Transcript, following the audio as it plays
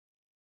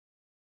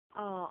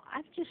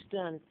I've just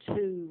done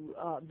two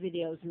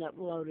videos and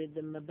uploaded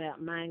them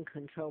about mind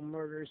control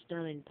murders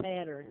done in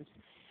patterns,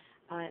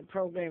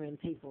 programming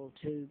people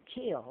to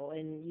kill,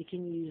 and you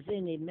can use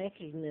any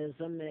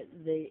mechanism.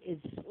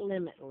 It's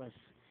limitless.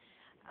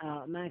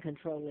 Mind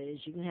control is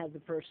you can have the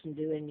person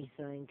do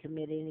anything,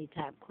 commit any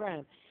type of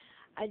crime.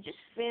 I just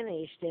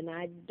finished, and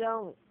I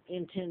don't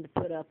intend to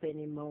put up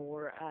any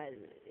more.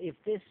 If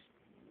this,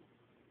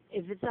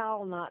 if it's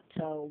all not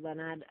told, then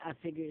I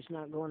figure it's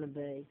not going to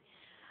be.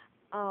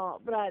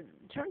 But I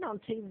turned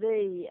on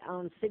TV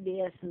on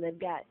CBS, and they've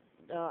got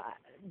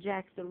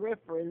Jack the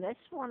Ripper, and that's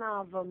one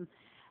of them.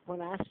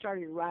 When I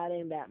started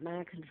writing about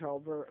mind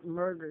control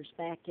murders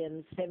back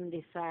in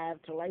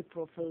 '75 till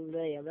April Fool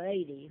Day of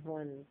 '80,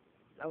 when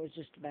I was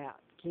just about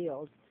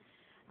killed.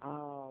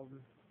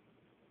 Um,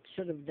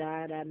 should have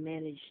died. I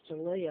managed to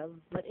live.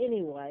 But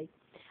anyway,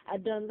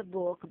 I'd done the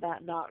book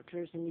about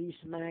doctors and use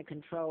of mind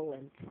control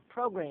and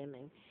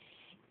programming.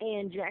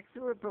 And Jack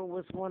the Ripper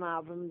was one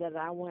of them that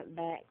I went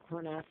back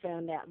when I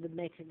found out the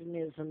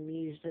mechanism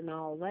used and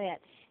all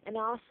that. And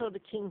also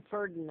the King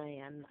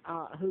Ferdinand,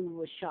 who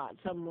was shot.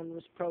 Someone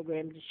was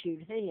programmed to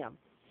shoot him.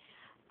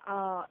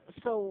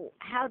 So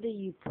how do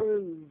you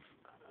prove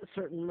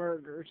certain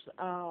murders?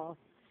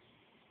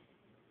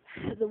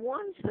 The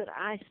ones that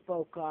I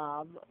spoke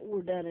of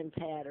were done in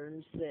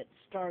patterns that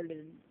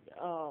started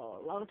a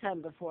long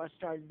time before I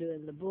started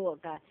doing the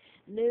book. I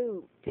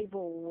knew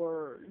people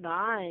were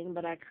dying,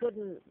 but I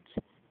couldn't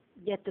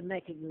get the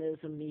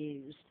mechanism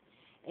used.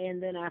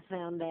 And then I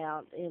found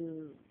out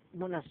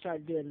when I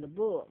started doing the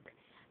book.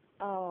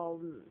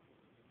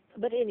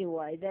 But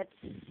anyway, that's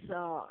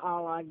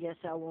all I guess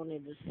I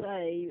wanted to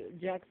say.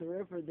 Jack the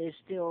Ripper, they're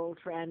still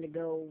trying to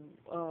go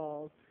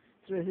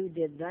through who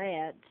did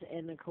that,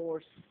 and of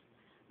course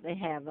they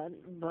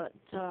haven't. But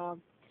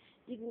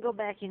you can go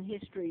back in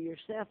history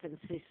yourself and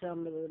see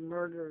some of the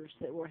murders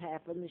that were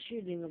happening. The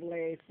shooting of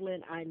Larry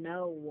Flint, I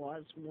know,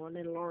 was one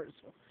in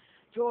Lawrenceville,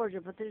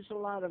 Georgia, but there's a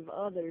lot of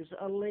others,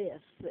 a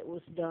list that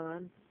was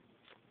done.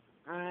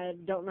 I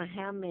don't know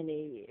how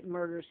many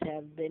murders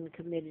have been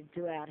committed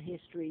throughout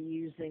history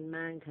using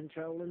mind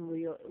control, and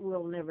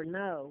we'll never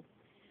know.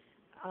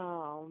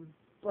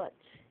 But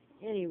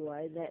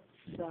anyway,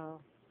 that's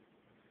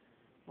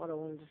what I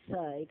wanted to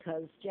say,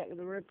 because Jack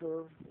the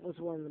Ripper was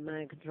one of the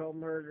mind control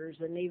murders,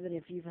 and even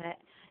if you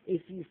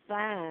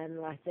find,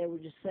 like they were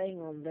just saying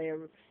on there,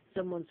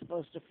 someone's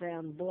supposed to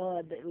found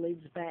blood that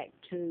leads back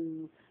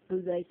to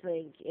who they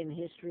think in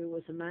history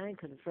was a mind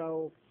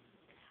control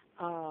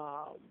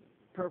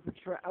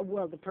perpetrator,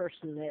 well, the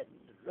person that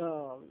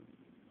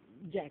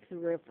Jack the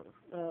Ripper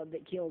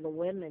that killed the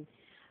women.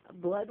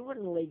 Blood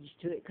wouldn't lead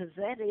you to it, because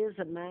that is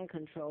a mind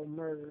control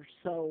murder.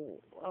 So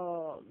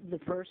the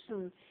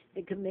person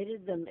that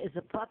committed them is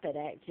a puppet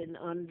acting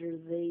under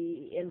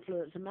the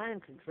influence of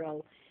mind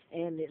control,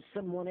 and it's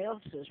someone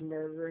else's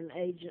murder, and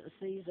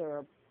agencies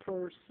or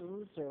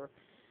persons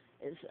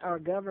or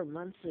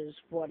governments is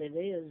what it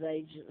is,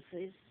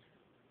 agencies.